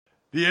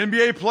The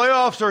NBA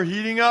playoffs are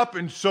heating up,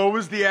 and so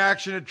is the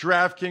action at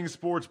DraftKings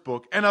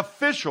Sportsbook, an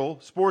official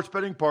sports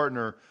betting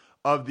partner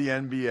of the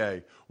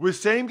NBA. With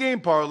same-game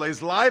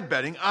parlays, live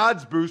betting,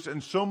 odds boosts,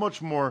 and so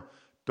much more,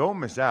 don't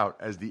miss out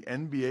as the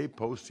NBA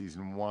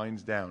postseason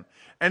winds down.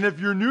 And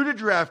if you're new to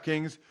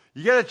DraftKings,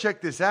 you got to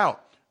check this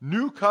out.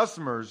 New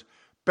customers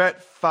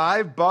bet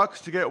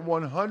 $5 to get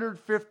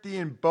 $150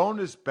 in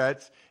bonus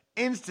bets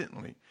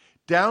instantly.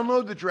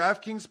 Download the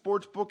DraftKings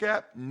Sportsbook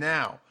app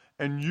now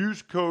and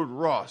use code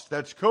Ross.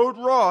 That's code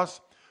Ross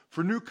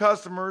for new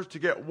customers to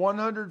get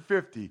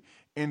 $150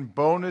 in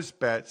bonus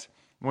bets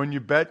when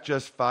you bet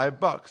just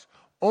 $5.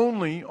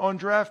 Only on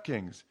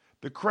DraftKings.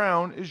 The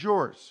crown is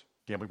yours.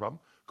 Gambling problem?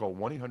 Call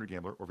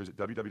 1-800-GAMBLER or visit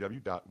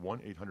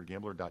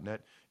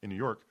www.1800gambler.net. In New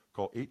York,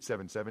 call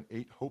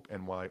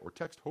 877-8-HOPE-NY or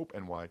text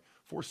HOPE-NY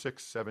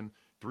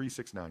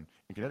 467-369.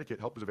 In Connecticut,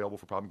 help is available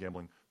for problem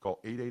gambling. Call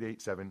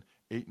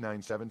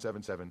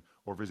 888-7-897-7777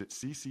 or visit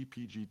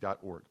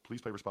ccpg.org. Please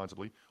play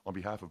responsibly on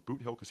behalf of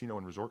Boot Hill Casino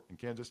and Resort in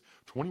Kansas.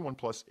 21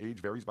 plus, age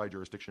varies by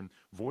jurisdiction.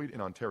 Void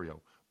in Ontario.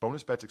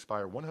 Bonus bets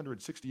expire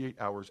 168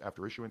 hours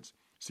after issuance.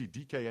 See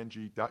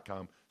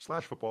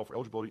dkng.com/football for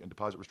eligibility and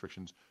deposit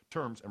restrictions,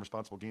 terms, and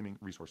responsible gaming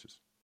resources.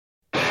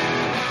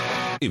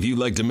 If you'd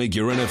like to make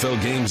your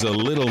NFL games a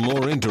little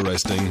more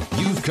interesting,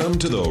 you've come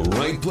to the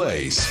right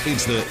place.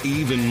 It's the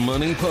Even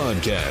Money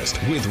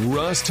Podcast with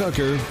Ross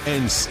Tucker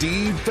and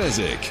Steve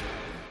Fezzik.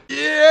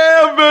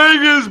 Yeah,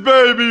 Vegas,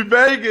 baby,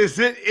 Vegas.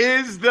 It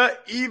is the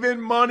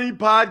Even Money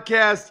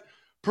Podcast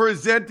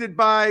presented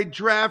by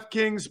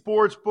DraftKings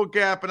Sportsbook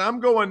app, and I'm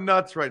going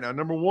nuts right now.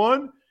 Number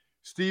one,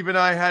 Steve and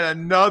I had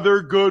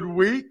another good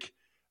week.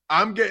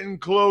 I'm getting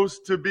close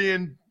to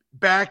being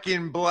back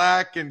in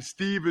black, and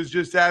Steve is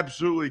just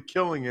absolutely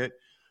killing it.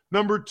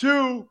 Number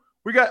two,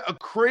 we got a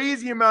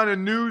crazy amount of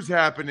news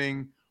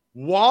happening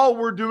while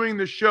we're doing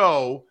the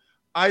show.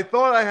 I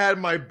thought I had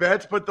my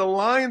bets, but the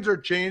lines are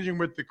changing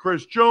with the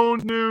Chris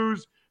Jones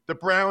news. The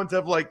Browns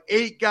have like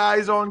 8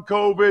 guys on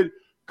COVID.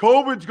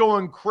 COVID's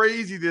going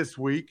crazy this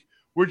week,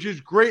 which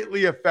is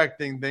greatly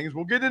affecting things.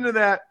 We'll get into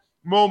that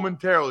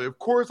momentarily. Of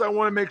course, I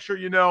want to make sure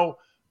you know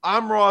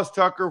I'm Ross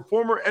Tucker,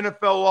 former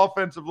NFL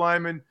offensive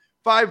lineman,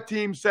 5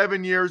 teams,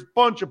 7 years,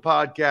 bunch of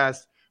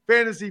podcasts,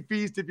 Fantasy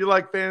Feast if you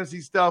like fantasy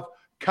stuff,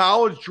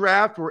 College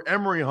Draft where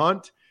Emory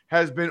Hunt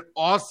has been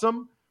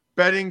awesome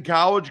betting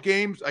college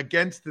games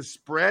against the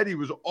spread. He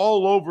was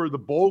all over the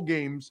bowl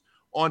games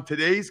on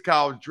today's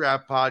College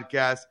Draft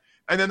podcast.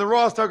 And then the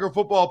Ross Tucker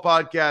Football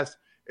Podcast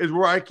is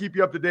where I keep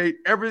you up to date,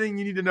 everything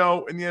you need to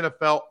know in the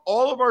NFL.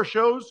 All of our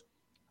shows,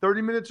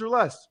 30 minutes or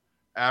less.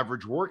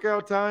 Average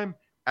workout time,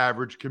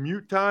 average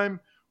commute time,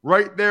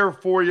 right there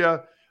for you.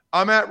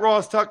 I'm at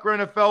Ross Tucker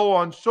NFL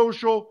on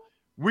social.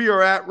 We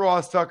are at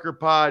Ross Tucker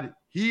Pod.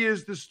 He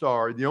is the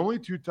star, the only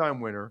 2-time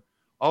winner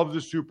of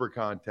the Super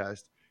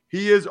Contest.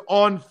 He is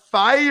on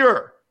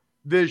fire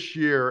this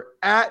year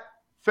at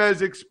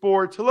Fezzik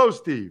Sports. Hello,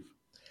 Steve.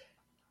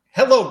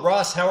 Hello,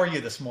 Ross. How are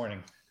you this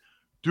morning?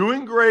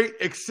 Doing great,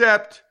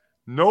 except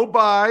no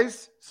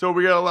buys. So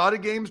we got a lot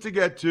of games to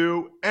get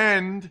to,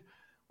 and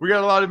we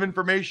got a lot of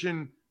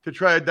information to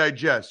try to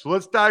digest. So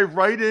let's dive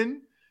right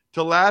in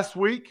to last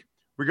week.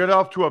 We got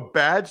off to a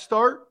bad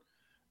start,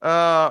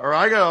 or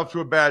I got off to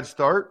a bad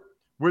start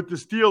with the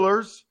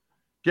Steelers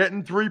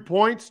getting 3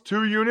 points,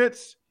 2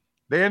 units.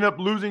 They end up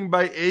losing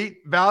by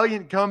 8.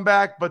 Valiant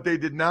comeback, but they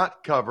did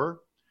not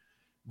cover.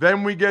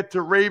 Then we get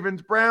to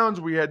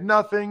Ravens-Browns. We had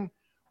nothing.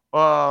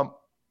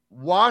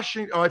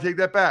 Washington. Oh, I take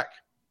that back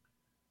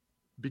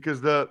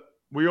because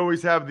we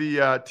always have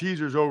the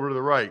teasers over to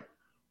the right.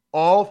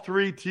 All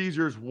 3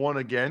 teasers won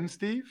again,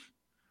 Steve.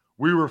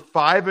 We were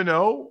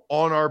 5-0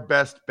 on our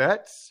best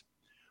bets.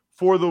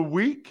 For the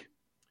week,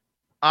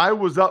 I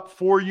was up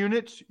 4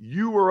 units.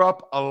 You were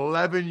up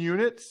 11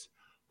 units.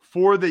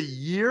 For the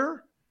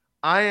year,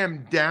 I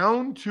am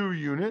down 2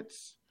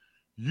 units.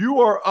 You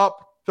are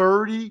up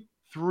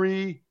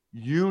 33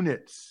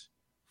 units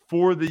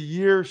for the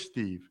year,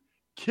 Steve.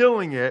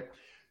 Killing it.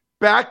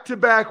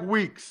 Back-to-back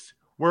weeks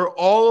where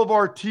all of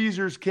our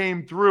teasers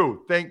came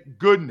through. Thank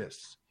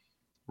goodness.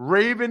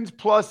 Ravens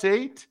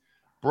 +8,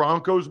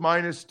 Broncos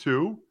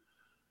 -2,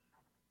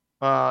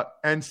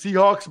 and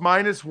Seahawks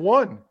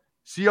 -1.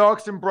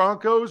 Seahawks and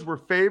Broncos were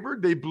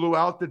favored. They blew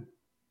out the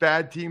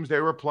bad teams they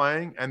were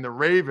playing, and the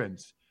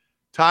Ravens.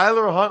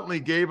 Tyler Huntley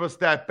gave us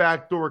that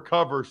backdoor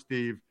cover,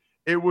 Steve.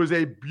 It was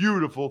a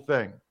beautiful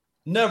thing.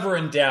 Never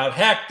in doubt.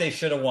 Heck, they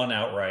should have won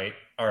outright.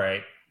 All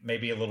right.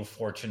 Maybe a little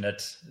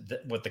fortunate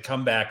with the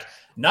comeback.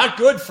 Not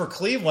good for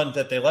Cleveland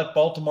that they let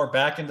Baltimore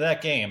back into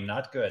that game.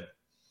 Not good.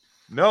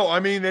 No, I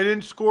mean, they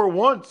didn't score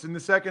once in the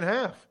second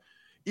half.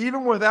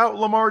 Even without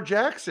Lamar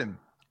Jackson,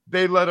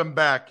 they let him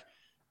back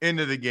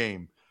into the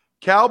game.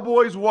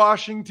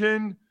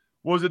 Cowboys-Washington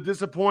was a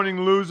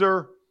disappointing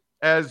loser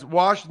as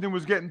Washington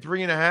was getting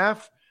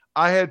 3.5.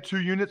 I had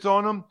 2 units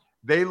on them.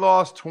 They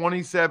lost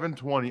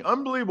 27-20.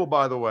 Unbelievable,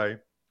 by the way,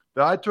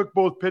 that I took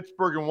both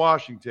Pittsburgh and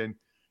Washington.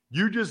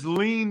 You just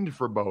leaned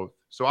for both.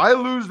 So I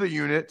lose the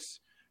units.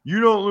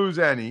 You don't lose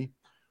any.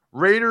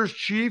 Raiders,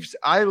 Chiefs.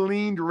 I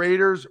leaned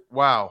Raiders.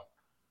 Wow.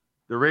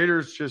 The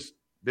Raiders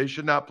they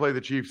should not play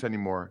the Chiefs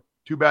anymore.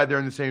 Too bad they're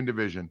in the same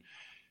division.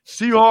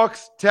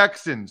 Seahawks,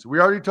 Texans. We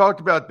already talked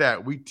about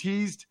that. We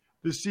teased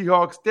the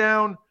Seahawks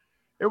down.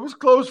 It was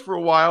close for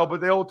a while,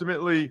 but they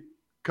ultimately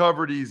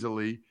covered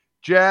easily.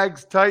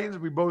 Jags, Titans.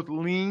 We both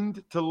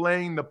leaned to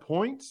laying the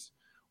points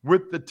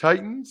with the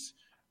Titans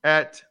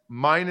at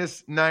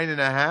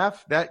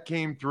 -9.5. That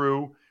came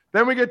through.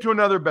 Then we get to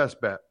another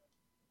best bet.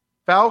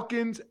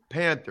 Falcons,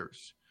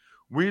 Panthers.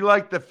 We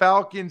like the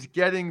Falcons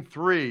getting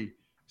 3.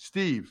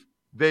 Steve,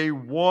 they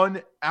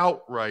won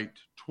outright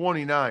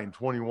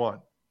 29-21.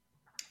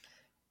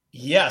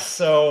 Yes,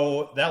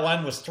 so that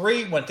line was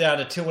 3, went down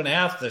to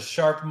 2.5. The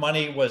sharp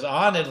money was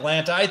on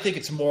Atlanta. I think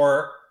it's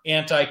more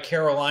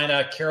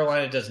anti-Carolina.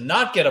 Carolina does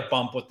not get a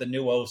bump with the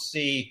new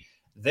OC.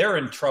 They're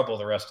in trouble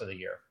the rest of the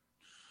year.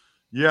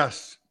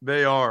 Yes,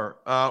 they are.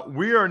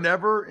 We are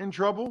never in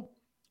trouble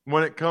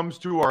when it comes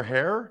to our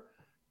hair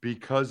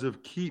because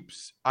of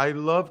Keeps. I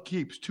love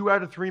Keeps. 2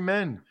 out of 3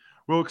 men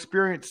will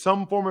experience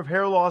some form of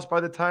hair loss by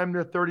the time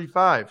they're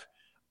 35.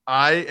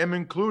 I am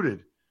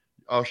included.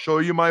 I'll show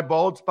you my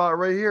bald spot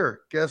right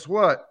here. Guess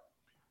what?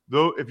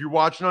 Though, if you're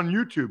watching on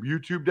YouTube,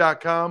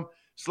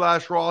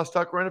 youtube.com/Ross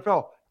Tucker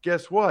NFL,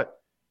 guess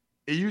what?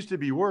 It used to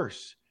be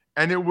worse.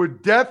 And it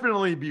would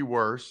definitely be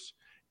worse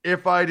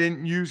if I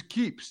didn't use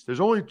Keeps. There's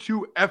only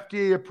 2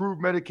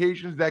 FDA-approved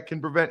medications that can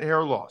prevent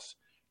hair loss.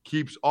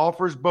 Keeps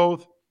offers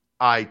both.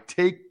 I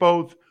take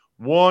both.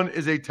 One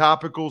is a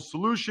topical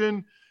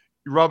solution.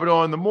 You rub it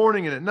on in the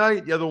morning and at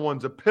night. The other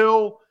one's a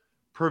pill.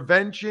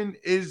 Prevention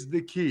is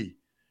the key.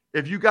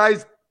 If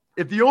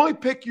the only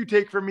pick you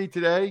take from me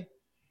today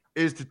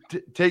is to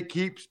take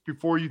Keeps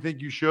before you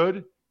think you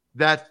should,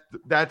 that's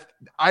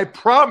I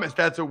promise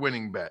that's a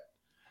winning bet.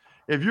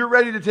 If you're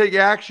ready to take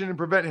action and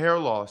prevent hair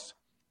loss,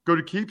 go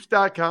to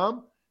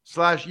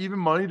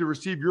keeps.com/evenmoney to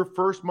receive your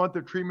first month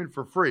of treatment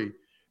for free.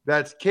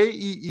 That's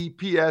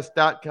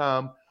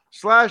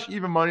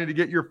KEEPS.com/evenmoney to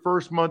get your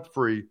first month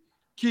free.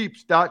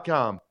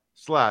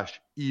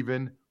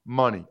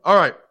 Keeps.com/evenmoney. All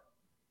right.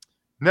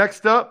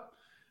 Next up,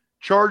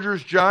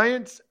 Chargers,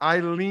 Giants. I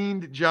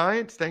leaned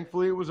Giants.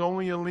 Thankfully, it was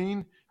only a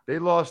lean. They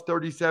lost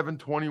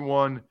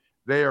 37-21.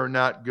 They are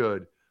not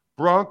good.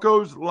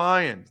 Broncos,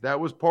 Lions. That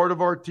was part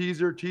of our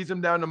teaser. Tease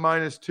them down to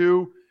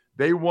 -2.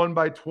 They won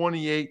by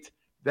 28.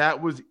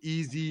 That was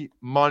easy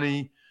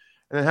money.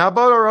 And how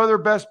about our other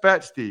best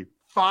bet, Steve?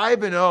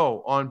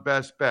 5-0 on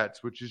best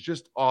bets, which is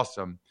just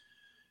awesome.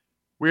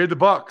 We had the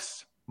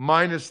Bucks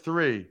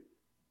 -3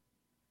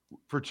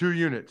 for 2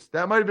 units.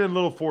 That might have been a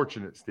little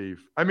fortunate,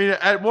 Steve. I mean,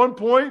 at one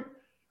point,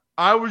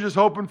 I was just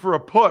hoping for a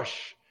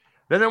push.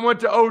 Then it went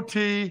to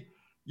OT.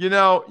 You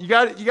know, you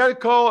got to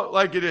call it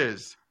like it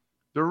is.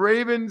 The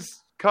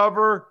Ravens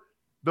cover,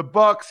 the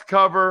Bucks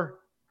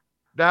cover.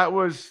 That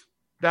was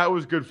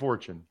good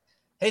fortune.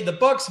 Hey, the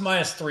Bucks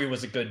 -3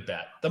 was a good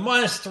bet. The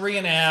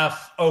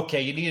 -3.5,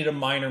 okay, you needed a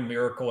minor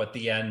miracle at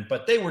the end,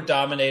 but they were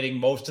dominating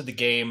most of the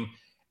game,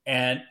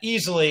 and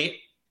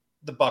easily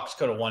the Bucks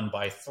could have won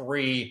by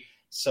 3.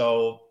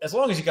 So as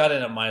long as you got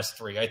in at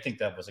 -3, I think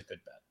that was a good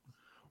bet.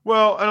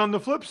 Well, and on the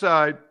flip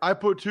side, I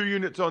put 2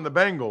 units on the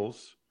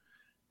Bengals,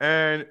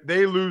 and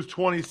they lose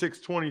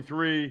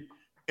 26-23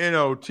 in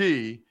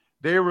OT.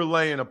 They were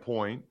laying a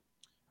point.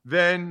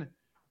 Then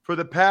for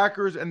the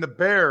Packers and the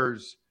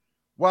Bears,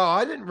 wow,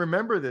 I didn't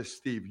remember this,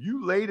 Steve.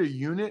 You laid a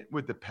unit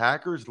with the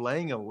Packers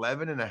laying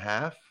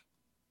 11.5?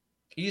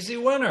 Easy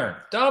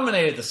winner.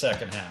 Dominated the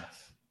second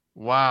half.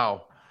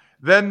 Wow.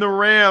 Then the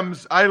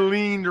Rams, I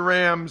leaned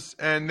Rams,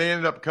 and they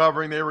ended up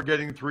covering. They were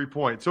getting 3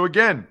 points. So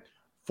again,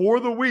 for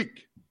the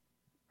week,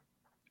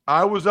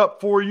 I was up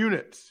 4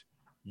 units.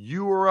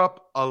 You were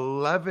up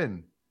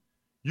 11.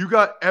 You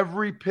got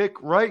every pick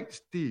right,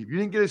 Steve. You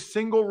didn't get a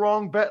single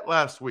wrong bet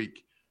last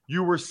week.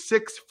 You were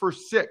 6 for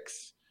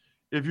 6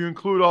 if you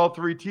include all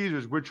 3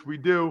 teasers, which we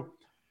do.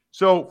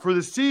 So for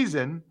the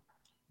season,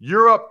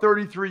 you're up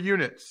 33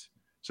 units.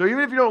 So even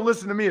if you don't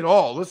listen to me at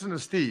all, listen to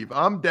Steve.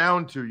 I'm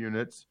down 2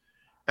 units.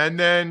 And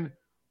then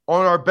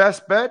on our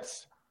best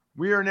bets,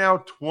 we are now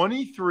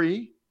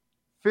 23,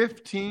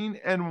 15,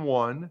 and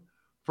 1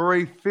 for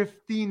a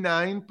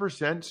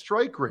 59%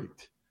 strike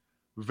rate.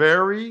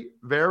 Very,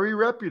 very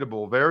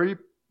reputable. Very,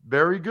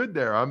 very good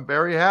there. I'm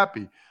very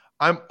happy.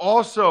 I'm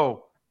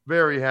also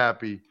very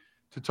happy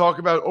to talk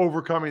about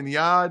overcoming the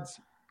odds,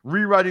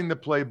 rewriting the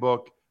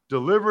playbook,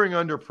 delivering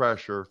under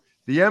pressure.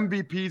 The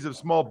MVPs of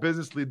small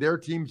business lead their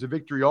teams to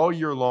victory all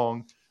year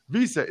long.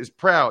 Visa is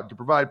proud to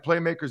provide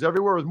playmakers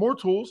everywhere with more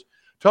tools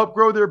to help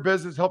grow their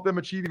business, help them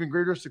achieve even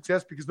greater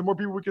success, because the more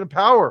people we can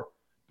empower,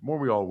 the more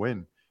we all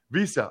win.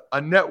 Visa,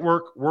 a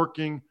network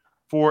working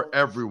for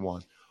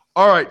everyone.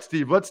 All right,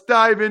 Steve, let's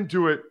dive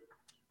into it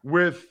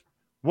with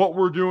what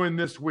we're doing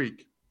this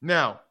week.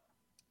 Now,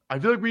 I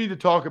feel like we need to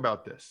talk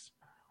about this.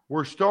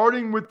 We're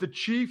starting with the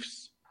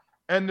Chiefs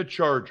and the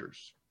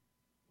Chargers.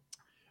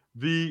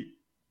 The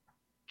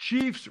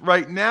Chiefs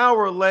right now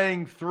are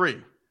laying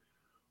 3.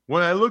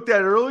 When I looked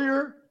at it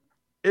earlier,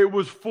 it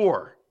was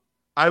 4.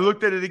 I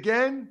looked at it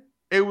again,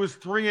 it was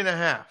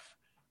 3.5.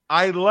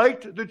 I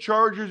liked the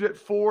Chargers at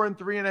 4 and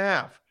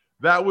 3.5.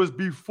 That was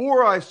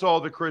before I saw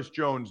the Chris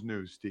Jones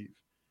news, Steve.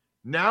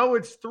 Now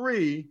it's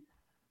 3.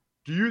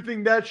 Do you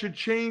think that should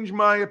change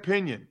my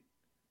opinion?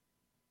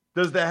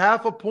 Does the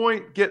 0.5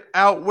 point get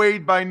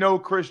outweighed by no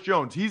Chris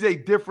Jones? He's a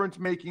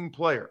difference-making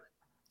player.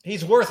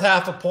 He's worth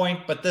 0.5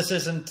 point, but this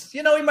isn't,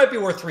 he might be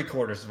worth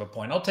 0.75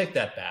 point. I'll take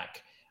that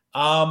back.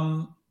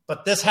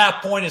 But this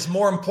 0.5 point is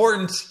more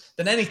important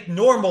than any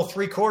normal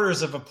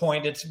 0.75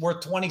 point. It's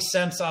worth 20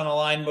 cents on a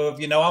line move.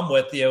 I'm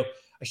with you.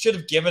 I should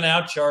have given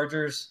out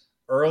Chargers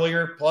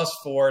earlier,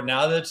 +4.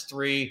 Now that it's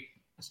 3,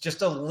 it's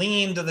just a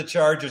lean to the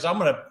Chargers. I'm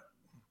going to,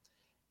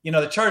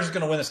 the Chargers are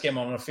going to win this game.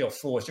 I'm going to feel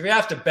foolish. If you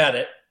have to bet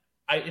it,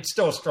 it's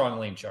still a strong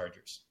lean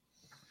Chargers.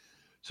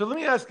 So let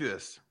me ask you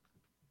this.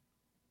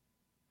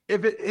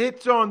 If it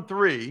hits on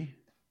 3,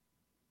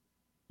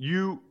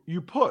 you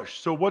push.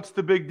 So what's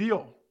the big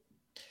deal?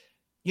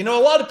 A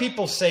lot of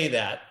people say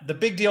that. The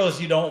big deal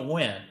is you don't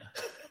win.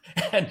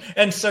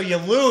 and so you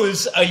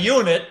lose a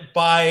unit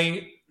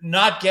by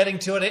not getting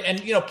to it.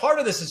 And, part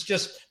of this is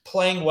just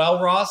playing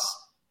well, Ross.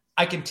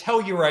 I can tell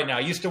you right now,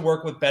 I used to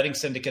work with betting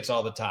syndicates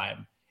all the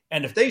time.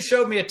 And if they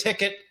showed me a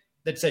ticket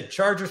that said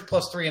Chargers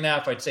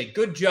 +3.5, I'd say,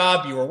 good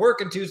job. You were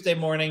working Tuesday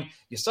morning.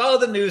 You saw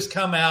the news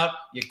come out.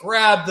 You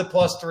grabbed the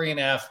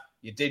 +3.5.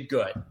 You did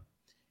good.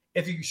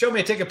 If you show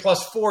me a ticket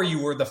 +4, you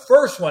were the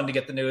first one to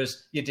get the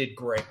news. You did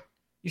great.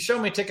 You show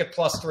me a ticket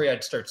 +3,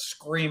 I'd start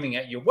screaming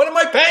at you. What am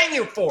I paying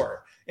you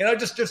for?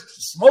 Just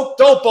smoke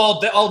dope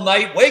all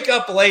night, wake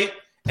up late,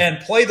 and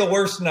play the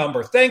worst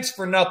number. Thanks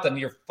for nothing.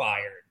 You're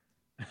fired.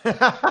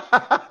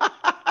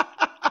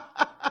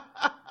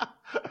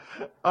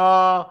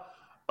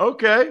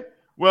 Okay.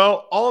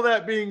 Well, all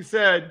that being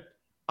said,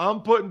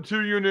 I'm putting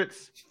 2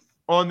 units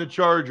on the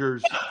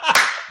Chargers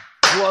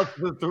plus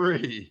the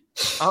 3.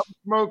 I'm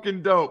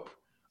smoking dope.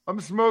 I'm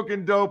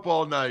smoking dope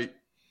all night.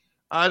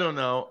 I don't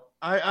know.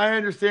 I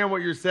understand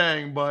what you're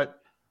saying,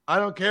 but I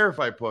don't care if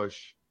I push.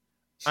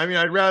 I mean,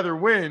 I'd rather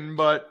win,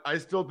 but I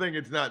still think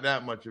it's not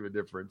that much of a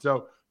difference.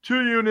 So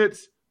 2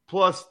 units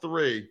plus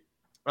 3.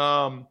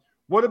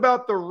 What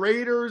about the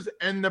Raiders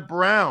and the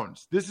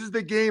Browns? This is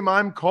the game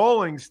I'm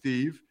calling,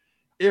 Steve.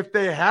 If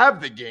they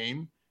have the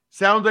game,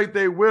 sounds like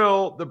they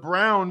will. The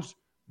Browns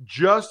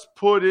just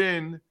put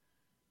 8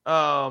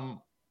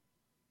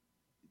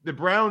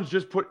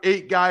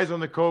 guys on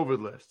the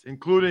COVID list,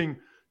 including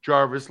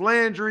Jarvis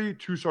Landry,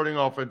 2 starting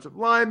offensive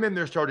linemen,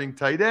 their starting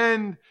tight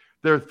end,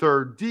 their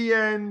third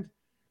D-end.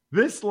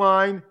 This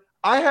line,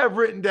 I have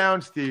written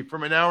down, Steve,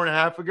 from an hour and a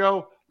half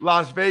ago,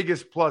 Las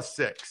Vegas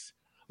 +6.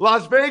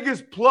 Las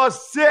Vegas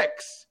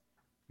 +6.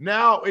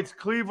 Now it's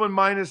Cleveland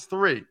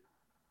 -3.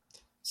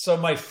 So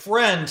my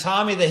friend,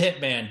 Tommy the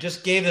Hitman,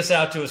 just gave this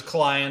out to his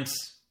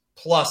clients,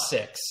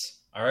 +6.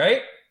 All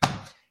right?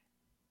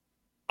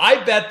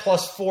 I bet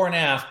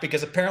 +4.5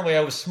 because apparently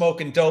I was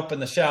smoking dope in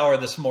the shower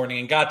this morning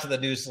and got to the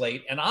news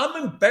late. And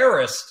I'm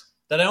embarrassed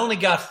that I only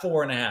got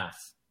 4.5.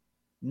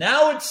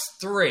 Now it's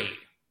 3.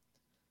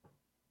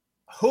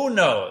 Who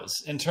knows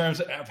in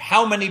terms of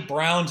how many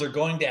Browns are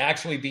going to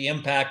actually be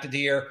impacted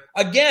here.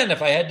 Again,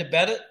 if I had to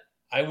bet it,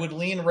 I would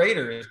lean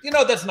Raiders.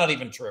 That's not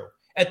even true.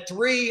 At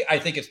 3, I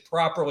think it's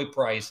properly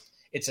priced.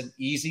 It's an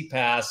easy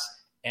pass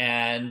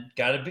and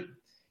got to be,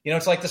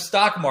 it's like the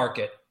stock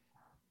market.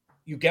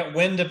 You get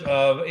wind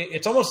of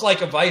it's almost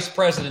like a vice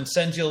president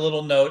sends you a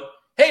little note.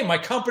 Hey, my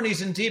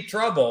company's in deep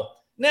trouble.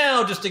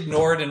 Now just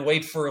ignore it and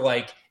wait for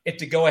it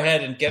to go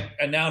ahead and get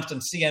announced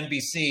on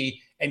CNBC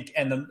and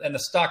the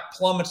stock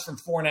plummets from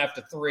 4.5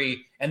 to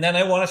 3. And then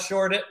I want to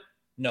short it.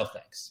 No,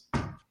 thanks.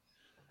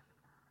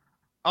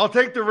 I'll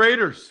take the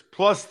Raiders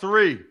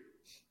 +3,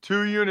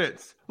 2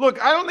 units.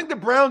 Look, I don't think the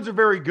Browns are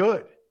very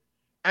good.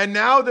 And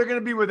now they're going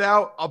to be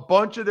without a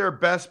bunch of their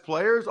best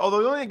players.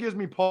 Although the only thing that gives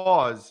me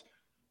pause,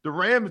 the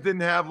Rams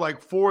didn't have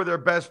 4 of their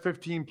best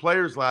 15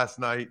 players last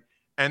night,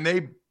 and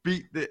they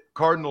beat the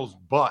Cardinals'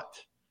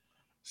 butt.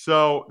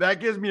 So that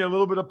gives me a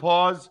little bit of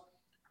pause.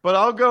 But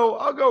I'll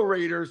go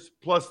Raiders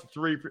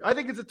 +3. I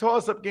think it's a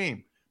toss-up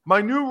game. My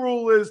new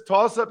rule is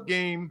toss-up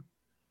game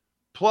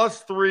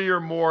 +3 or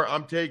more.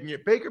 I'm taking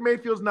it. Baker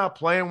Mayfield's not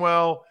playing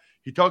well.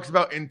 He talks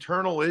about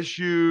internal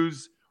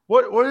issues.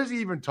 What is he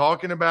even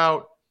talking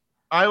about?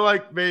 I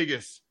like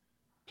Vegas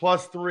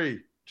 +3,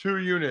 2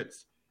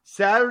 units.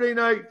 Saturday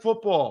night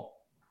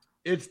football.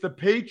 It's the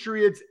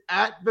Patriots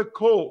at the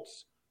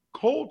Colts.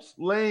 Colts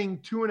laying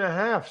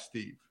 2.5,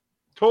 Steve.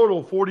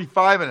 Total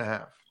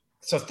 45.5.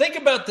 So think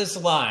about this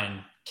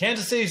line.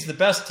 Kansas City's the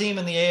best team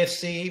in the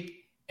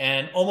AFC,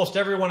 and almost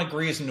everyone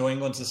agrees New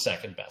England's the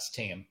second best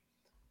team.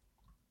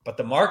 But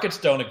the markets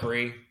don't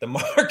agree. The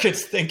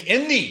markets think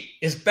Indy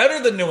is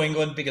better than New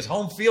England because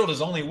home field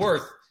is only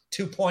worth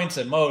 2 points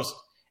at most,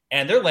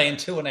 and they're laying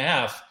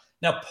 2.5.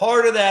 Now,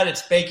 part of that,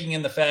 it's baking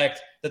in the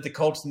fact that the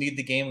Colts need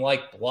the game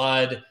like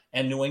blood,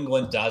 and New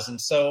England doesn't.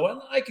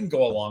 So I can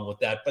go along with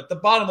that. But the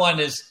bottom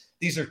line is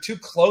these are 2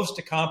 close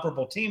to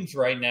comparable teams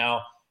right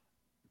now.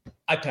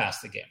 I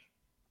pass the game.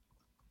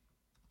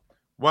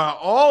 Wow,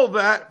 all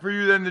that for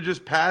you then to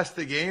just pass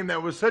the game?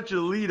 That was such a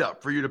lead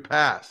up for you to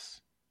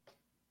pass.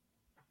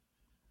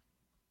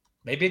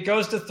 Maybe it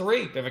goes to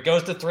 3. If it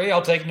goes to 3,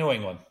 I'll take New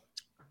England.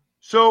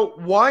 So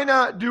why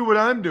not do what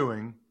I'm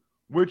doing,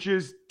 which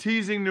is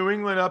teasing New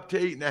England up to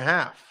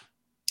 8.5?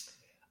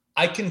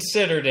 I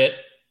considered it.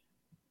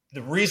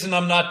 The reason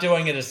I'm not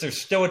doing it is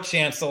there's still a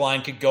chance the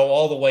line could go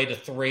all the way to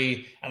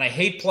 3, and I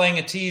hate playing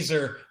a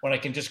teaser when I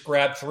can just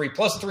grab 3.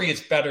 Plus 3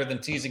 is better than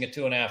teasing a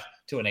 2.5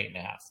 to an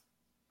 8.5.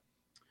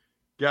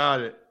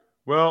 Got it.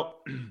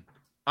 Well,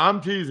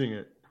 I'm teasing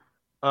it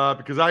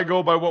because I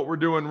go by what we're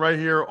doing right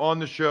here on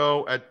the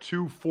show at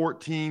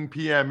 2:14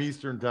 p.m.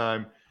 Eastern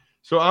time.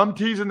 So I'm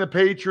teasing the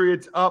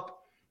Patriots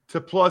up to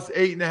plus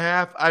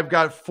 8.5. I've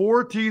got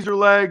 4 teaser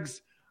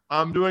legs.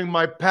 I'm doing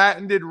my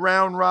patented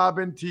round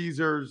robin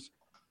teasers.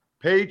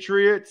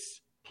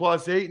 Patriots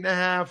plus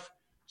 8.5.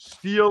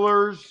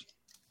 Steelers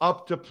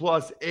up to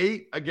plus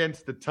 8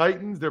 against the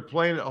Titans. They're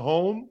playing at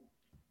home,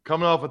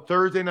 coming off a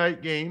Thursday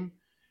night game.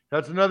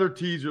 That's another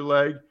teaser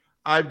leg.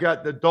 I've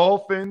got the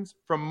Dolphins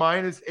from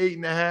minus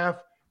 8.5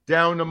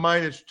 down to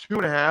minus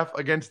 2.5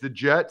 against the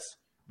Jets.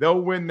 They'll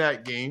win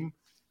that game.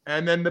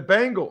 And then the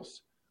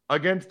Bengals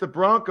against the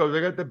Broncos. I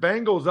got the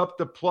Bengals up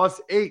to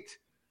plus 8.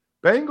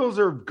 Bengals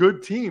are a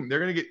good team. They're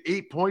going to get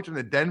 8 points from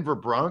the Denver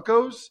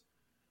Broncos.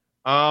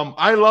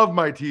 I love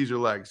my teaser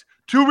legs.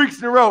 2 weeks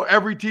in a row,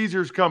 every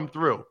teaser's come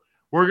through.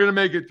 We're going to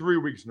make it 3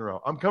 weeks in a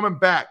row. I'm coming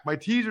back. My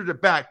teasers are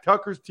back.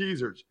 Tucker's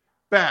teasers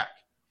back.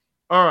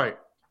 All right.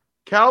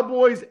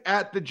 Cowboys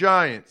at the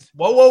Giants.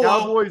 Whoa.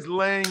 Cowboys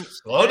laying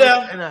Slow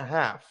down.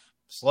 8.5.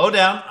 Slow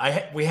down.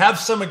 We have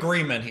some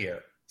agreement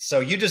here. So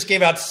you just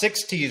gave out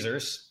 6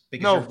 teasers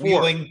because you're 4.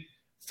 wheeling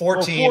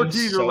 4 teams. 4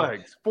 teaser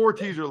legs. 4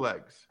 teaser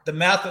legs. The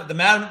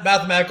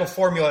mathematical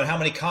formula and how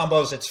many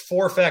combos, it's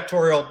 4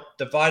 factorial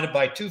divided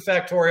by 2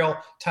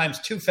 factorial times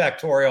 2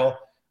 factorial. A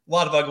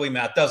lot of ugly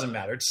math. Doesn't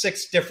matter. It's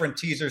 6 different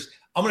teasers.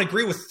 I'm going to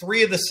agree with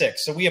 3 of the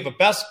 6. So we have a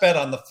best bet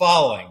on the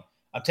following.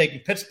 I'm taking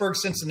Pittsburgh,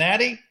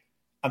 Cincinnati.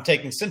 I'm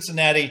taking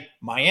Cincinnati,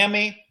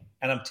 Miami,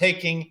 and I'm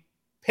taking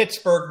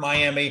Pittsburgh,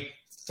 Miami.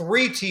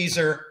 3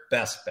 teaser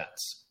best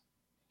bets.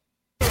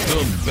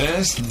 The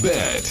best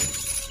bet.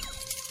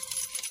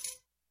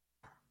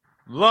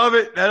 Love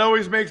it. That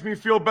always makes me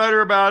feel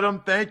better about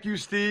them. Thank you,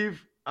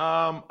 Steve.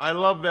 I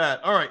love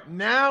that. All right,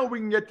 now we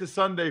can get to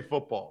Sunday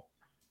football.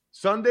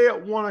 Sunday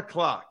at 1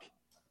 o'clock,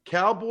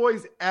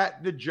 Cowboys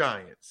at the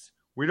Giants.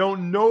 We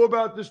don't know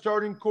about the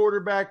starting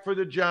quarterback for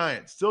the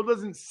Giants. Still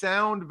doesn't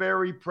sound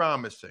very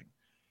promising.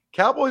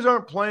 Cowboys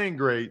aren't playing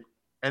great,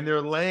 and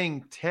they're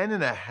laying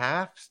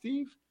 10.5,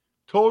 Steve.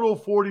 Total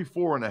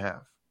 44.5.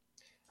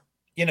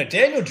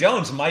 Daniel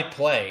Jones might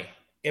play.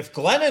 If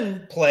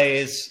Glennon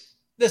plays,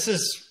 this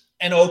is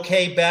an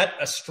okay bet,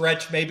 a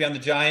stretch maybe on the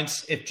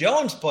Giants. If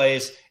Jones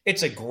plays,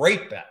 it's a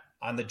great bet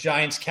on the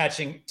Giants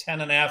catching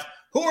 10.5.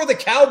 Who are the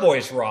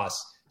Cowboys, Ross,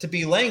 to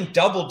be laying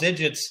double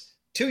digits,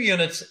 2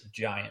 units,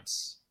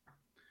 Giants?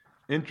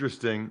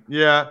 Interesting.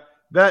 Yeah.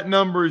 That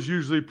number is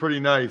usually pretty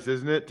nice,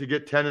 isn't it? To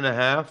get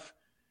 10.5.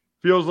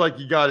 Feels like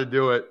you got to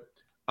do it.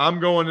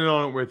 I'm going in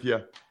on it with you.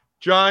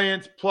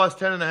 Giants plus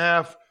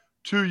 10.5,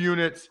 2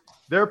 units.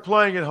 They're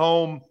playing at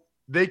home.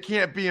 They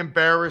can't be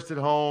embarrassed at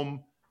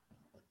home.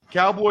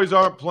 Cowboys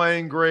aren't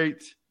playing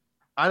great.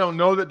 I don't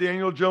know that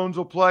Daniel Jones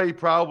will play. He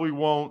probably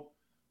won't,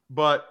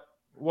 but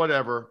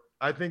whatever.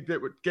 I think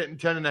that with getting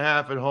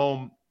 10.5 at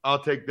home, I'll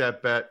take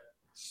that bet.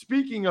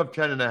 Speaking of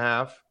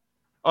 10.5,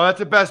 oh, that's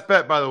the best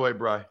bet, by the way,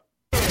 Bri.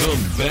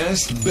 The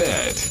best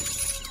bet.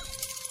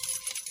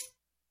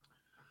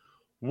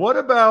 What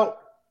about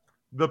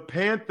the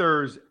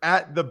Panthers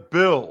at the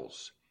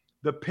Bills?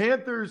 The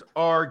Panthers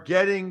are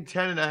getting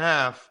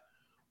 10.5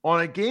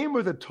 on a game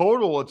with a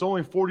total. It's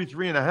only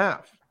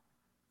 43.5.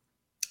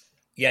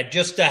 Yeah,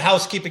 just a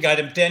housekeeping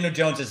item. Daniel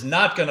Jones is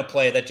not going to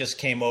play. That just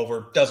came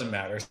over. Doesn't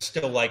matter.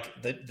 Still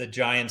like the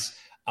Giants.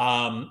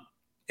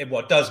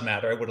 It does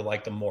matter. I would have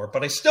liked them more,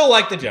 but I still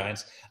like the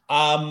Giants.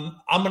 I'm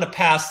going to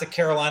pass the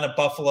Carolina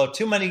Buffalo.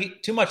 Too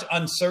much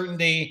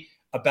uncertainty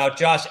about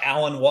Josh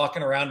Allen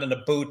walking around in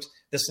a boot.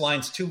 This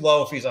line's too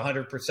low if he's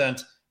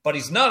 100%, but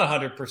he's not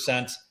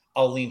 100%.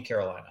 I'll lean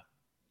Carolina.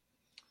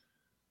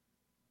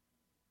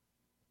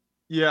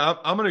 Yeah,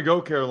 I'm going to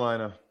go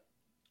Carolina.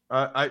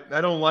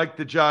 I don't like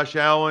that Josh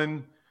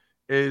Allen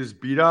is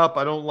beat up.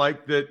 I don't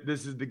like that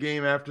this is the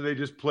game after they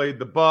just played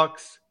the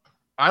Bucs.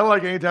 I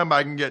like anytime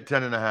I can get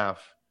 10.5.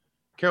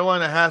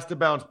 Carolina has to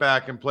bounce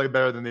back and play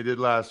better than they did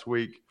last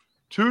week.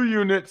 2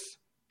 units,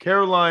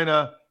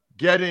 Carolina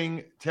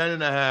getting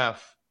 10.5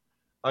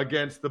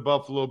 against the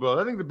Buffalo Bills.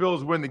 I think the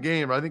Bills win the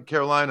game. I think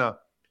Carolina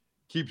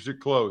keeps it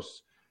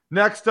close.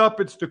 Next up,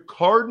 it's the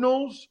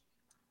Cardinals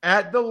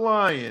at the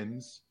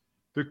Lions.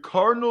 The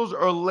Cardinals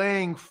are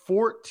laying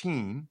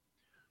 14.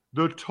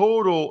 The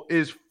total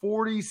is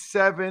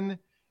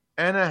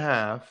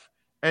 47.5.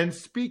 And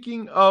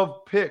speaking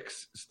of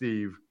picks,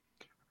 Steve,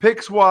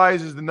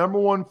 PicksWise is the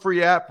 #1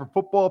 free app for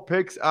football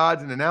picks,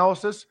 odds, and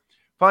analysis.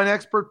 Find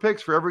expert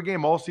picks for every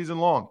game all season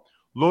long.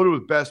 Loaded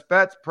with best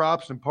bets,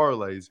 props, and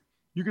parlays.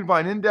 You can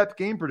find in-depth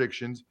game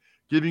predictions,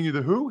 giving you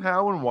the who,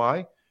 how, and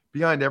why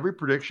behind every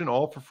prediction,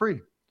 all for free.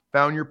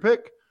 Found your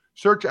pick?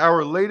 Search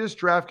our latest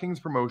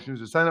DraftKings promotions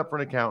to sign up for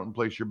an account and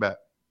place your bet.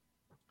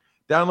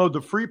 Download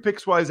the free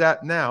Pickswise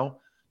app now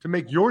to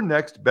make your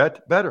next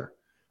bet better.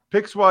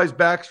 Pickswise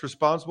backs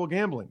responsible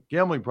gambling.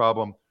 Gambling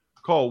problem?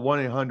 Call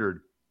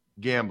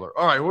 1-800-GAMBLER.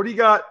 All right, what do you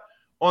got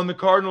on the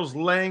Cardinals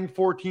laying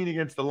 14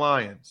 against the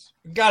Lions?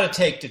 Got to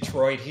take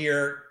Detroit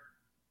here.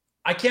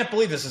 I can't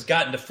believe this has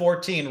gotten to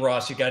 14,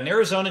 Ross. You got an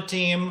Arizona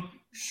team,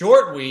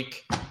 short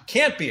week.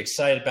 Can't be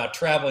excited about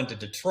traveling to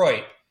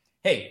Detroit.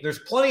 Hey, there's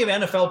plenty of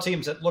NFL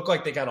teams that look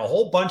like they got a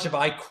whole bunch of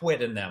I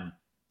quit in them.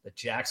 The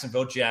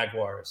Jacksonville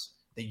Jaguars,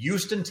 the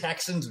Houston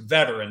Texans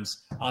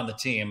veterans on the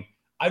team.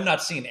 I've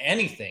not seen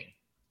anything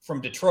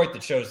from Detroit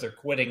that shows they're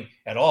quitting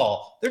at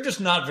all. They're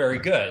just not very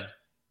good.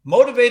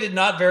 Motivated,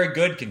 not very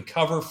good, can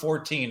cover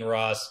 14,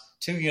 Ross.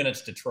 2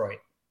 units, Detroit.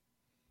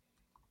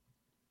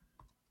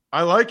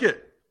 I like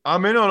it.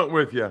 I'm in on it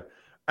with you.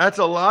 That's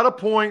a lot of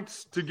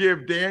points to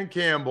give Dan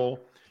Campbell.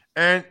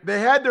 And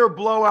they had their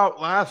blowout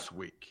last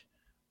week.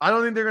 I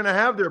don't think they're going to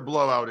have their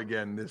blowout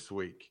again this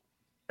week.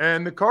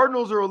 And the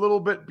Cardinals are a little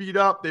bit beat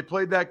up. They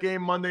played that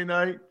game Monday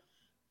night.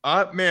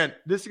 Man,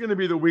 this is going to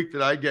be the week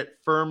that I get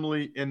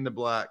firmly in the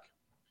black.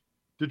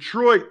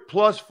 Detroit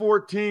plus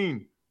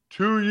 14,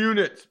 2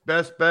 units,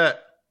 best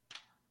bet.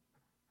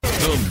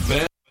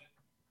 The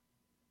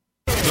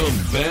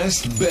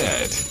best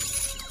bet.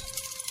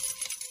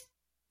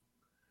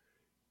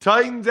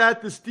 Titans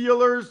at the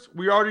Steelers.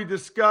 We already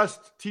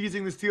discussed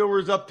teasing the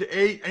Steelers up to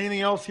 8.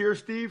 Anything else here,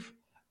 Steve?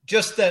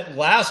 Just that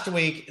last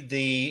week,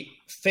 the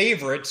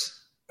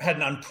favorites had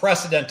an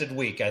unprecedented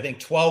week. I think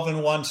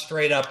 12-1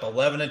 straight up,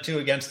 11-2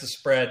 against the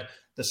spread.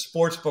 The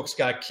sports books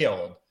got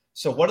killed.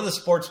 So what do the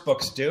sports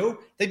books do?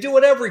 They do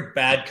what every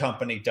bad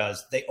company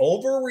does. They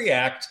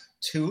overreact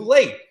too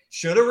late.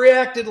 Should have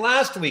reacted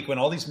last week when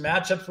all these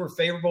matchups were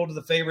favorable to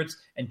the favorites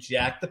and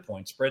jacked the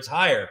point spreads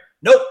higher.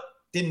 Nope,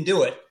 didn't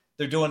do it.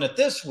 They're doing it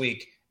this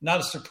week.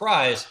 Not a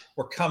surprise.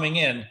 We're coming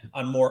in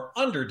on more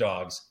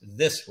underdogs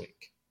this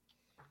week.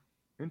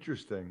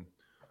 Interesting.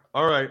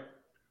 All right.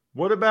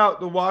 What about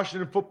the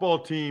Washington football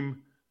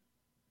team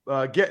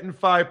getting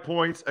 5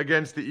 points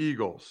against the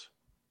Eagles?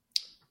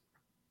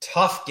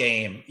 Tough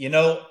game. You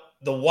know,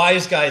 the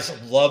wise guys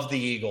love the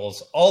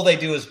Eagles. All they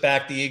do is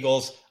back the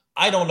Eagles.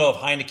 I don't know if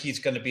Heineke's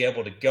going to be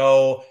able to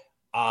go.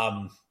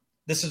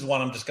 This is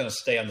one I'm just going to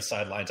stay on the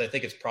sidelines. I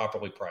think it's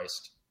properly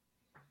priced.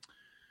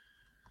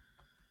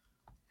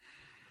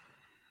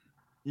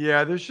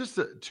 Yeah, there's just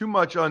too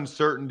much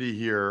uncertainty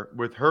here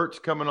with Hurts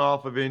coming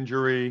off of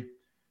injury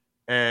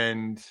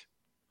and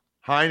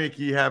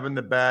Heineke having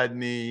the bad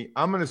knee.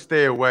 I'm going to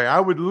stay away. I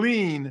would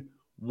lean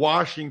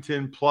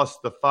Washington plus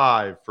the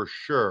 5 for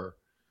sure,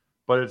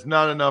 but it's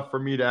not enough for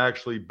me to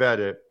actually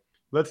bet it.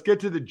 Let's get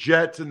to the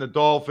Jets and the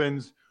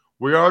Dolphins.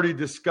 We already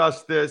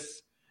discussed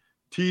this,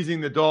 teasing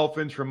the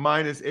Dolphins from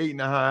minus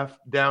 8.5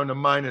 down to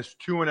minus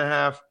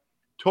 2.5.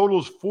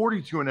 Totals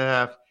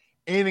 42.5.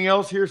 Anything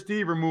else here,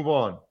 Steve, or move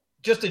on?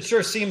 Just it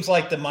sure seems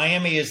like the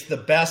Miami is the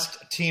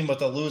best team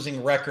with a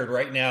losing record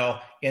right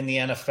now in the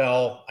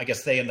NFL. I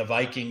guess they and the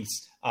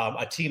Vikings,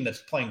 a team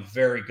that's playing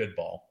very good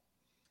ball.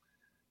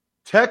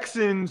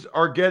 Texans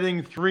are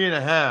getting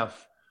 3.5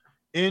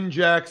 in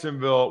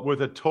Jacksonville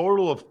with a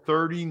total of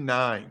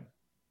 39.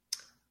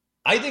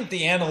 I think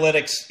the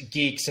analytics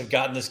geeks have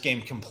gotten this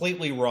game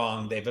completely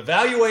wrong. They've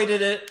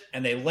evaluated it,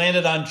 and they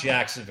landed on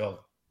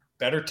Jacksonville.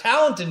 Better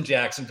talent in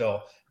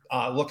Jacksonville.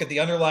 Look at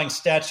the underlying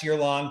stats year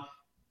long.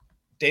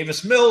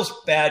 Davis Mills,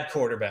 bad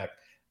quarterback.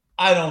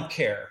 I don't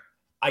care.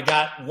 I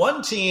got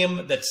one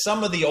team that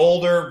some of the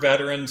older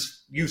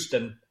veterans,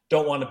 Houston,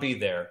 don't want to be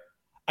there.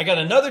 I got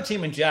another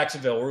team in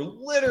Jacksonville where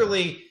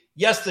literally,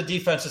 yes, the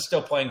defense is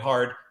still playing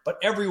hard, but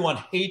everyone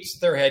hates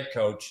their head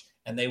coach,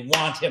 and they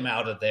want him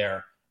out of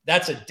there.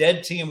 That's a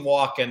dead team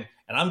walking,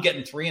 and I'm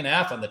getting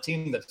 3.5 on the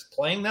team that's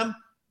playing them.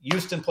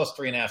 Houston plus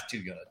 3.5, 2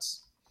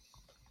 units.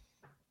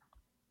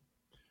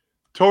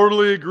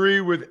 Totally agree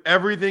with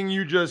everything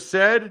you just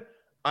said.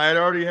 I had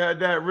already had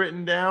that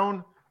written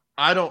down.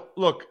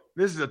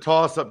 This is a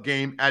toss-up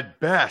game at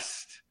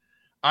best.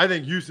 I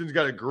think Houston's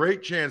got a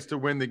great chance to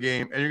win the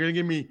game, and you're going to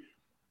give me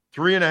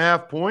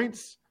 3.5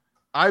 points?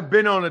 I've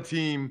been on a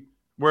team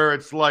where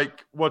it's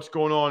like what's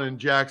going on in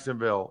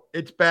Jacksonville.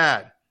 It's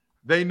bad.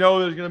 They know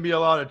there's going to be a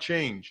lot of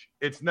change.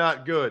 It's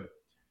not good.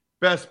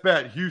 Best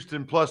bet,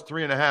 Houston plus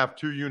 3.5,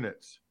 2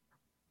 units.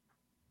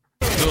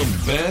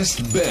 The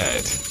best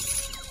bet.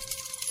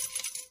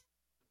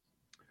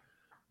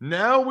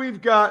 Now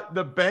we've got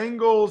the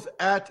Bengals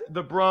at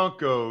the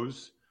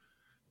Broncos,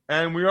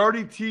 and we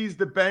already teased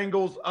the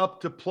Bengals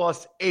up to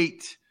plus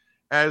 8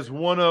 as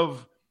one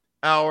of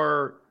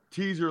our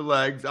teaser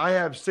legs. I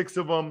have 6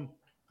 of them.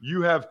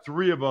 You have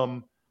 3 of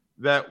them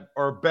that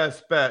are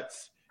best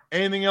bets.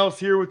 Anything else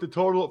here with the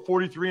total at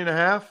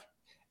 43.5?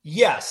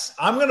 Yes,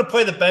 I'm going to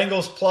play the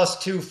Bengals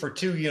plus 2 for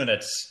 2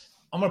 units.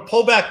 I'm going to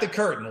pull back the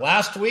curtain.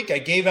 Last week, I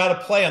gave out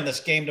a play on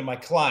this game to my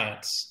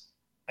clients.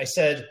 I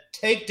said,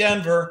 take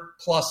Denver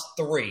plus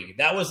 3.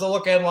 That was the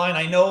look-ahead line.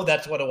 I know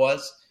that's what it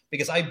was.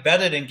 because I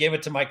betted and gave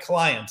it to my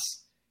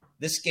clients.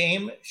 This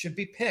game should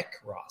be pick,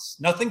 Ross.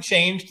 Nothing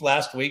changed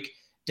last week.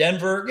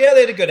 Denver, yeah,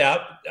 they had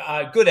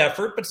a good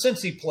effort, but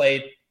since he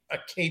played a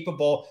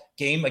capable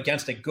game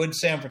against a good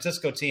San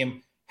Francisco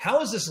team,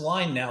 how is this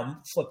line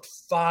now flipped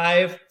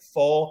 5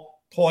 full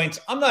points?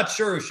 I'm not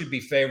sure who should be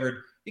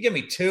favored. You give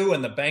me 2,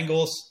 and the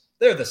Bengals,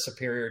 they're the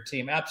superior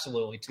team.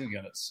 Absolutely 2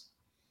 units.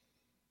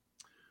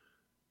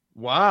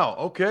 Wow.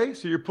 Okay.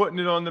 So you're putting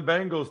it on the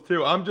Bengals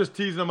too. I'm just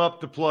teasing them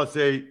up to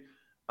 +8.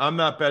 I'm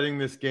not betting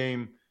this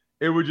game.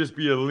 It would just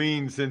be a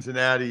lean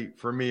Cincinnati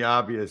for me,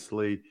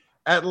 obviously.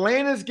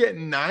 Atlanta's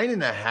getting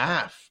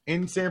 9.5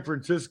 in San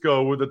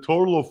Francisco with a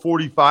total of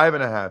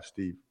 45.5,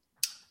 Steve.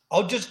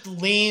 I'll just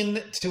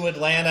lean to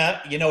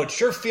Atlanta. It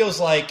sure feels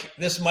like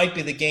this might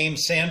be the game.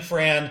 San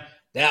Fran,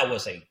 that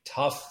was a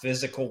tough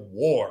physical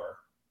war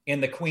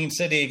in the Queen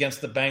City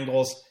against the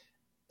Bengals.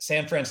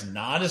 San Fran's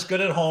not as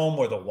good at home,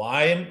 where the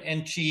wine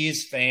and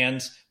cheese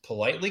fans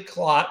politely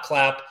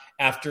clap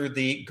after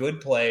the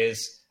good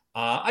plays.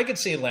 I could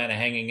see Atlanta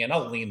hanging in.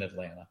 I'll lean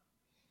Atlanta.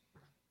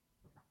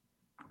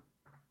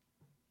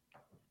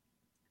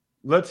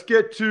 Let's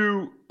get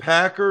to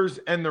Packers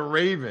and the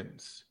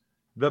Ravens.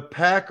 The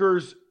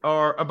Packers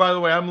are, by the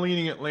way, I'm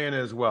leaning Atlanta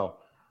as well.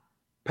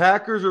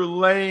 Packers are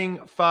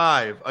laying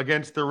 5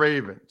 against the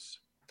Ravens.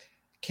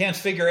 Can't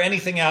figure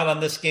anything out on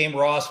this game,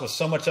 Ross, with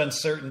so much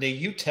uncertainty.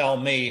 You tell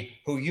me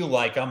who you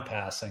like. I'm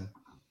passing.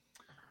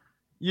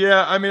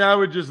 Yeah, I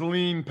would just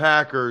lean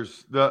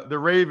Packers. The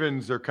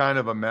Ravens are kind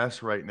of a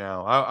mess right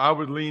now. I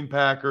would lean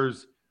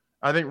Packers.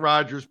 I think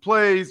Rodgers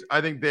plays.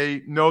 I think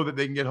they know that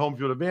they can get home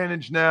field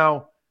advantage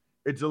now.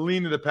 It's a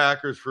lean to the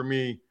Packers for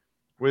me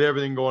with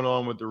everything going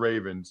on with the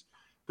Ravens.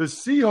 The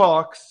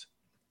Seahawks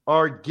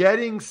are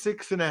getting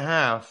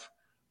 6.5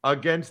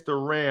 against the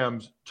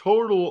Rams,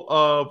 total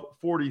of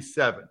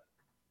 47.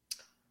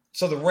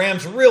 So the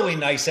Rams, really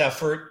nice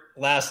effort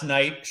last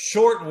night.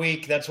 Short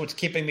week, that's what's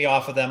keeping me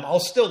off of them. I'll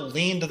still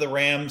lean to the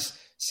Rams.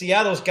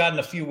 Seattle's gotten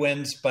a few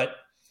wins, but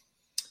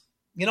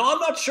I'm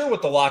not sure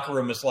what the locker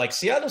room is like.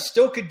 Seattle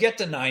still could get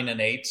to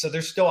 9-8, so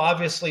they're still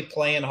obviously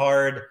playing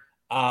hard.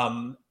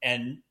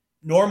 And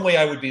normally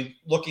I would be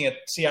looking at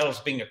Seattle as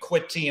being a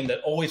quit team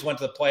that always went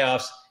to the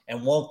playoffs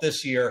and won't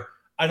this year.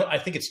 I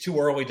think it's too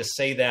early to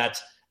say that.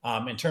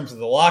 In terms of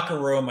the locker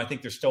room, I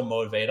think they're still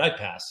motivated. I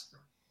pass.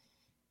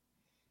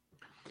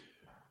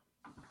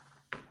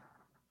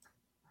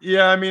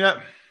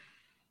 Yeah,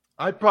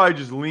 I'd probably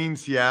just lean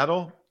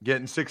Seattle,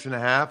 getting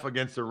 6.5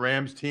 against the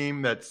Rams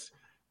team that's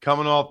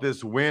coming off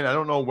this win. I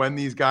don't know when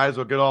these guys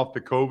will get off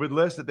the COVID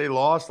list that they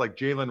lost, like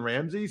Jalen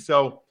Ramsey.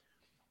 So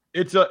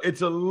it's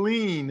a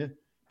lean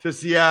to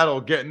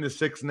Seattle getting the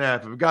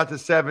 6.5. If it got to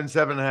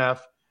 7.5,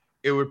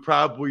 it would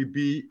probably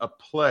be a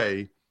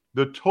play.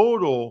 The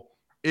total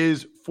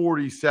is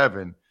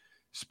 47.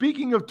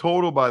 Speaking of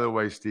total, by the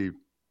way, Steve,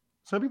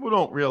 some people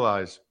don't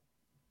realize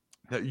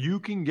that you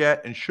can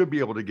get and should be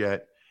able to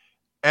get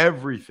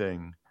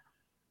everything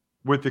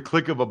with the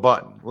click of a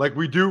button. Like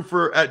we do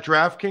at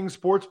DraftKings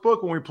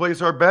Sportsbook when we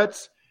place our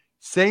bets.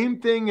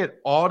 Same thing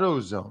at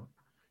AutoZone.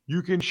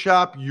 You can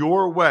shop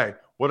your way.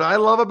 What I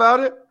love about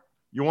it,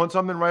 you want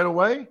something right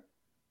away?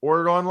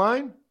 Order it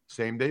online,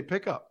 same day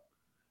pickup.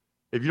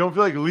 If you don't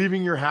feel like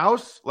leaving your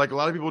house, like a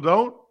lot of people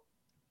don't,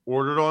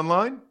 order it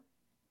online.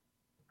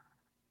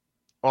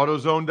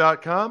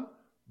 AutoZone.com.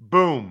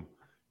 Boom.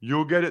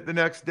 You'll get it the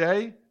next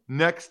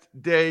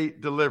day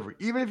delivery.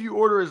 Even if you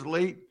order as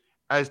late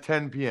as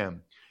 10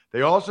 p.m.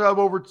 They also have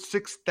over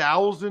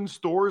 6,000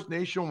 stores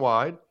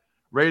nationwide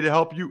ready to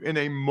help you in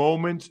a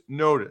moment's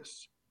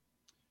notice.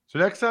 So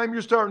next time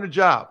you're starting a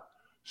job,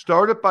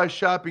 start it by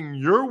shopping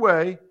your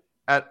way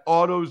at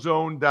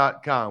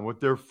AutoZone.com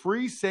with their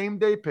free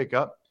same-day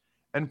pickup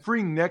and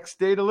free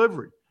next-day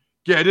delivery.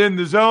 Get in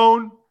the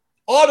zone.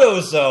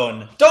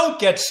 AutoZone. Don't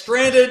get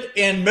stranded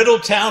in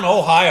Middletown,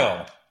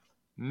 Ohio.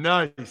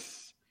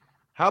 Nice.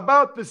 How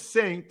about the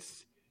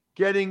Saints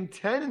getting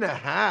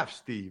 10.5,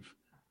 Steve,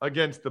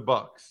 against the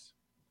Bucs?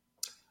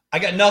 I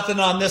got nothing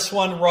on this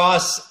one,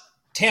 Ross.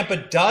 Tampa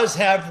does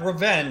have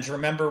revenge.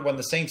 Remember when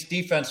the Saints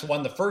defense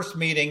won the first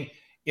meeting?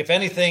 If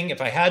anything,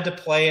 if I had to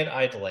play it,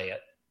 I'd lay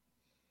it.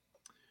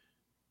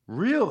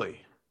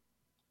 Really?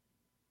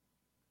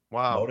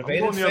 Wow.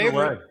 Motivated I'm going the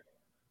favorite. other way.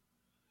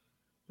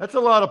 That's a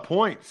lot of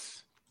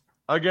points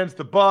against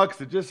the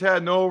Bucs. It just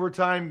had an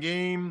overtime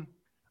game.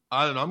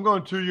 I don't know. I'm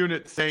going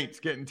 2-unit Saints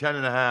getting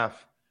 10.5.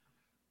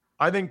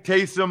 I think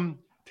Taysom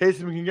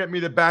can get me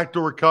the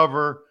backdoor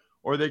cover,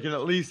 or they can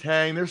at least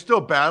hang. They're still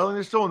battling.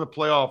 They're still in the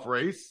playoff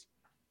race.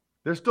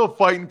 They're still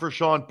fighting for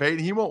Sean Payton.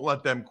 He won't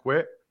let them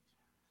quit.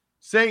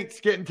 Saints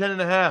getting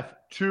 10.5,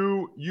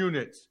 2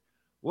 units.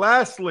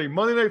 Lastly,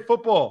 Monday Night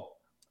Football.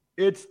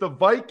 It's the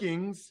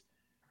Vikings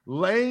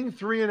laying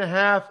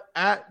 3.5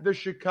 at the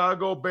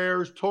Chicago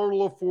Bears,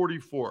 total of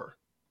 44.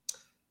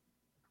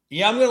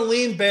 Yeah, I'm going to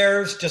lean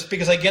Bears just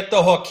because I get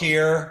the hook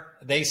here.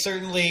 They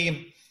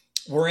certainly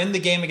were in the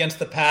game against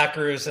the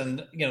Packers,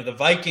 and the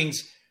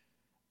Vikings,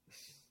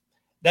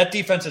 That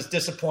defense has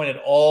disappointed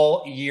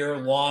all year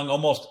long,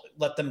 almost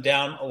let them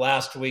down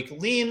last week.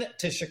 Lean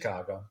to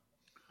Chicago.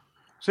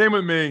 Same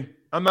with me.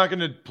 I'm not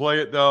going to play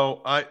it,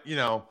 though. I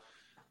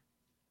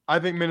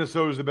think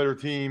Minnesota's the better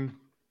team.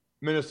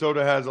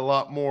 Minnesota has a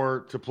lot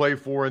more to play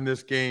for in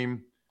this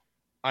game.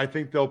 I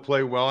think they'll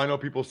play well. I know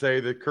people say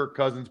the Kirk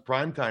Cousins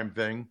primetime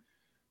thing,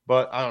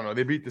 but I don't know.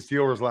 They beat the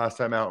Steelers last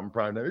time out in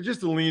primetime. It's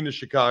just a lean to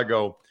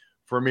Chicago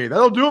for me.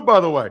 That'll do it, by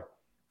the way,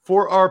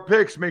 for our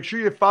picks. Make sure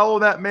you follow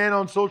that man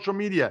on social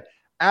media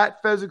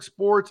at Fezzik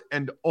Sports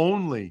and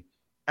only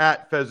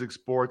at Fezzik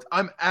Sports.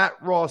 I'm at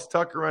Ross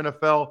Tucker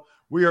NFL.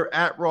 We are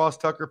at Ross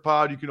Tucker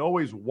Pod. You can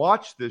always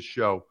watch this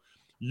show,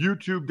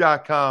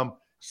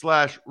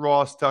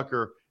 youtube.com/Ross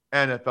Tucker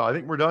NFL. I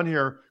think we're done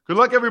here. Good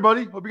luck,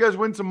 everybody. Hope you guys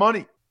win some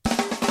money.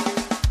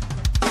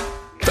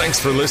 Thanks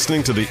for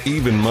listening to the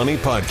Even Money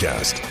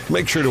Podcast.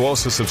 Make sure to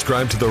also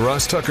subscribe to the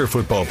Ross Tucker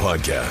Football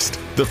Podcast,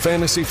 the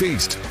Fantasy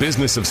Feast,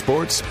 Business of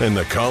Sports, and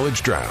the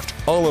College Draft.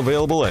 All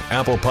available at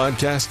Apple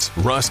Podcasts,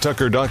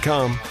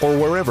 rosstucker.com, or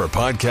wherever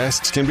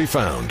podcasts can be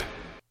found.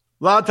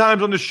 A lot of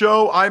times on the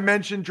show, I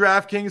mentioned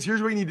DraftKings.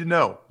 Here's what you need to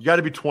know. You got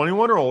to be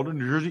 21 or older,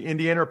 New Jersey,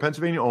 Indiana, or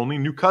Pennsylvania only.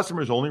 New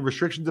customers only.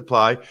 Restrictions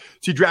apply.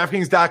 See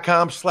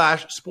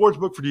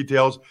DraftKings.com/sportsbook for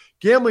details.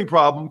 Gambling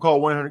problem,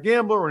 call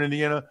 1-800-GAMBLER, or in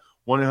Indiana,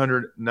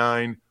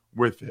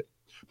 1-800-9-WITH-IT.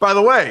 By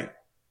the way,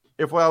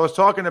 if what I was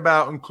talking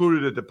about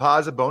included a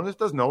deposit bonus,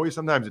 doesn't always,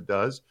 sometimes it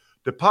does.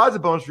 Deposit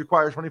bonus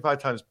requires 25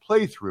 times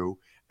playthrough,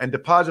 and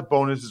deposit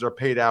bonuses are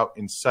paid out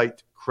in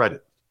site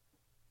credit.